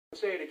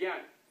say it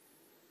again.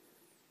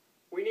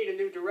 We need a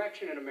new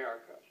direction in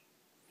America.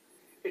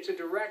 It's a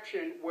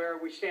direction where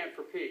we stand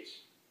for peace.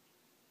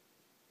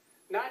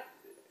 Not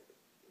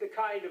the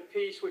kind of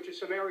peace which is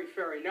some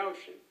airy-fairy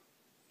notion,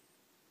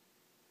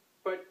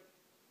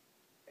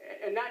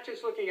 and not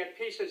just looking at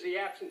peace as the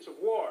absence of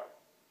war,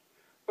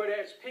 but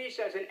as peace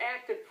as an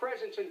active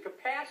presence and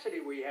capacity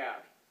we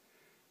have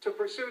to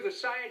pursue the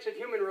science of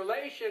human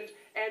relations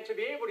and to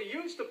be able to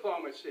use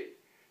diplomacy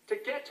to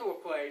get to a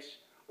place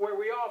where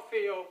we all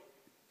feel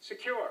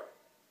secure.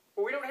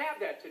 But we don't have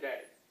that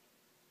today.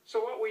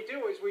 So what we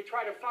do is we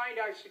try to find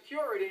our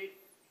security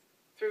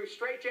through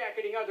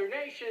straitjacketing other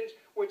nations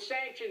with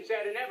sanctions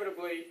that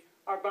inevitably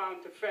are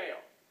bound to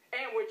fail,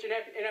 and which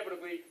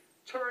inevitably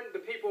turn the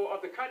people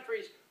of the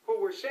countries who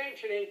were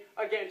sanctioning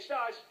against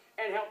us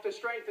and help to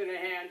strengthen the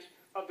hands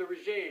of the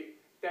regime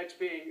that's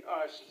being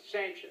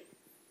sanctioned.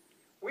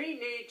 We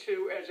need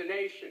to, as a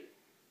nation,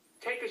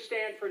 take a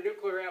stand for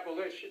nuclear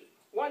abolition,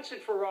 once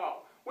and for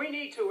all. We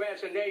need to,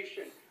 as a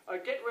nation,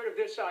 get rid of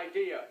this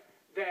idea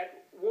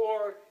that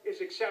war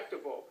is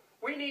acceptable.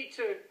 We need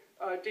to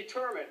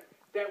determine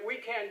that we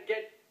can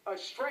get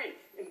strength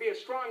and be a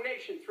strong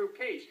nation through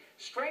peace.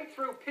 Strength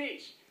through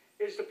peace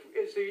is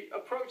the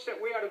approach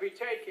that we ought to be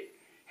taking.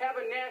 Have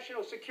a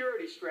national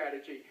security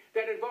strategy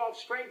that involves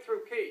strength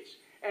through peace.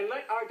 And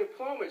let our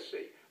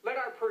diplomacy, let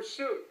our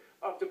pursuit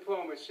of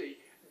diplomacy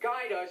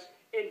guide us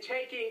in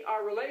taking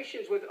our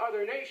relations with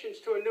other nations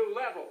to a new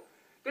level.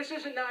 This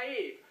isn't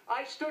naive.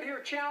 I stood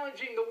here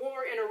challenging the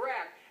war in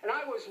Iraq, and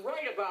I was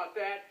right about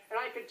that, and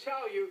I can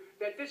tell you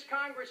that this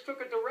Congress took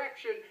a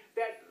direction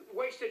that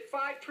wasted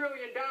 $5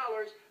 trillion,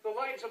 the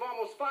lives of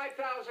almost 5,000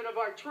 of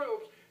our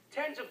troops,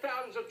 tens of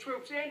thousands of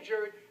troops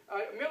injured,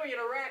 a million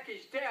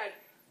Iraqis dead.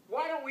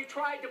 Why don't we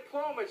try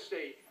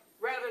diplomacy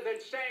rather than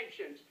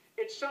sanctions?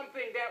 It's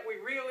something that we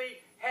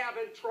really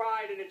haven't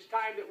tried, and it's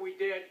time that we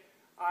did.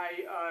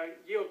 I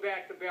yield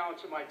back the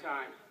balance of my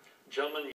time. Gentlemen.